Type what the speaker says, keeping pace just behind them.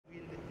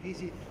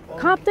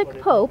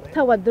Coptic Pope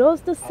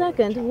Tawadros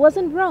II was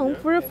in Rome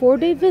for a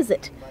 4-day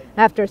visit.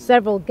 After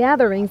several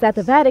gatherings at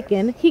the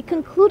Vatican, he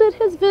concluded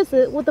his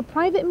visit with a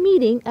private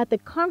meeting at the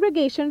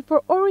Congregation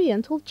for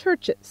Oriental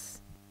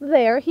Churches.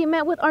 There, he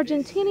met with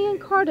Argentinian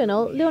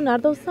Cardinal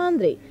Leonardo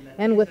Sandri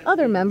and with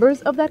other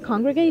members of that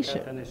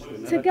congregation.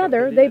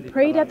 Together, they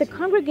prayed at the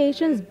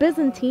congregation's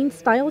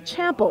Byzantine-style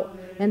chapel,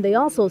 and they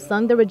also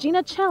sung the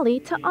Regina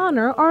Coeli to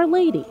honor Our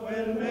Lady.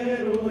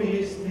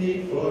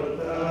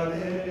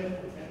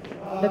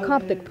 The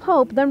Coptic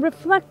Pope then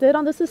reflected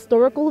on this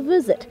historical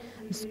visit,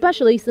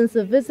 especially since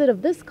a visit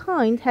of this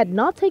kind had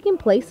not taken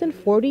place in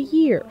 40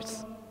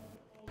 years.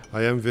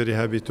 I am very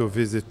happy to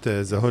visit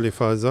the Holy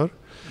Father,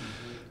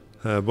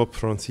 Pope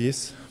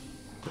Francis,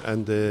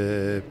 and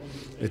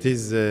it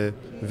is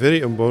very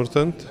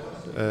important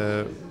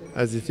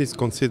as it is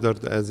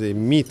considered as a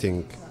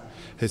meeting,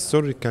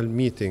 historical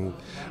meeting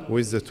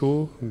with the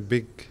two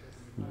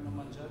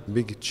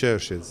big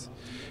churches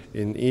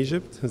in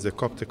Egypt, the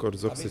Coptic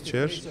Orthodox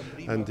Church,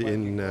 and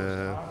in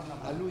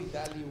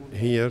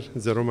here,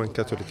 the Roman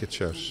Catholic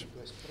Church.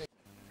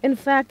 In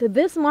fact,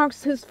 this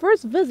marks his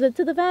first visit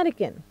to the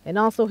Vatican and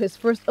also his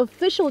first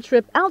official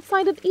trip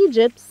outside of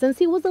Egypt since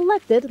he was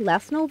elected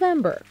last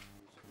November.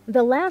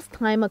 The last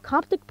time a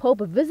Coptic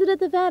Pope visited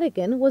the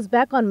Vatican was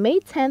back on May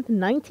 10,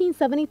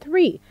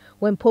 1973,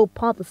 when Pope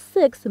Paul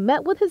VI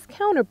met with his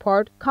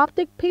counterpart,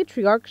 Coptic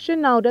Patriarch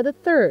Shenouda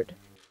III.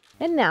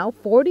 And now,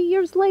 40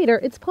 years later,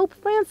 it's Pope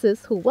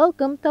Francis who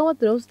welcomed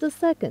Tawadros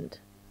II.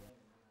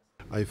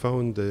 I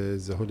found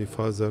the Holy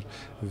Father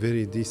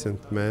very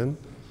decent man,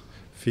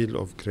 full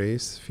of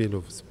grace, full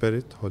of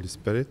spirit, Holy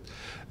Spirit,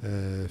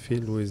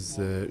 filled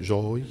with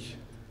joy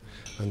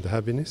and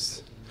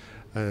happiness.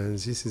 And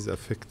this is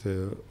affect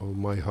of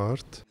my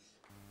heart.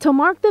 To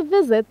mark the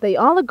visit, they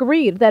all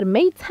agreed that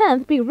May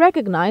 10th be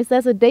recognized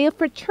as a day of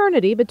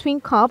fraternity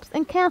between Copts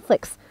and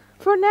Catholics.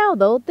 For now,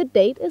 though, the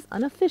date is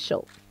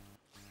unofficial.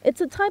 It's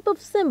a type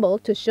of symbol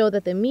to show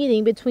that the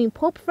meeting between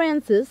Pope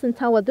Francis and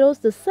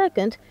Tawadros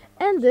II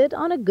ended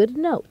on a good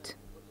note.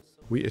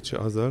 We each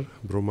other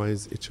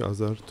promise each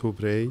other to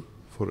pray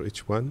for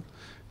each one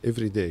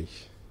every day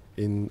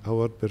in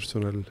our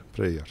personal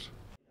prayer.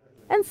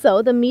 And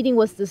so the meeting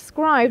was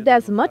described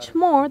as much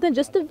more than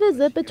just a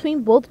visit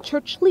between both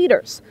church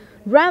leaders.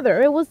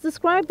 Rather, it was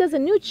described as a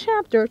new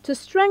chapter to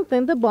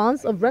strengthen the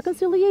bonds of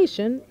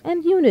reconciliation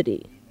and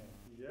unity.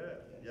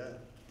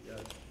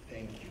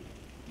 Thank you.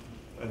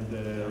 And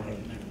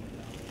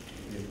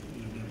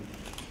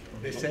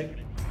the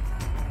second.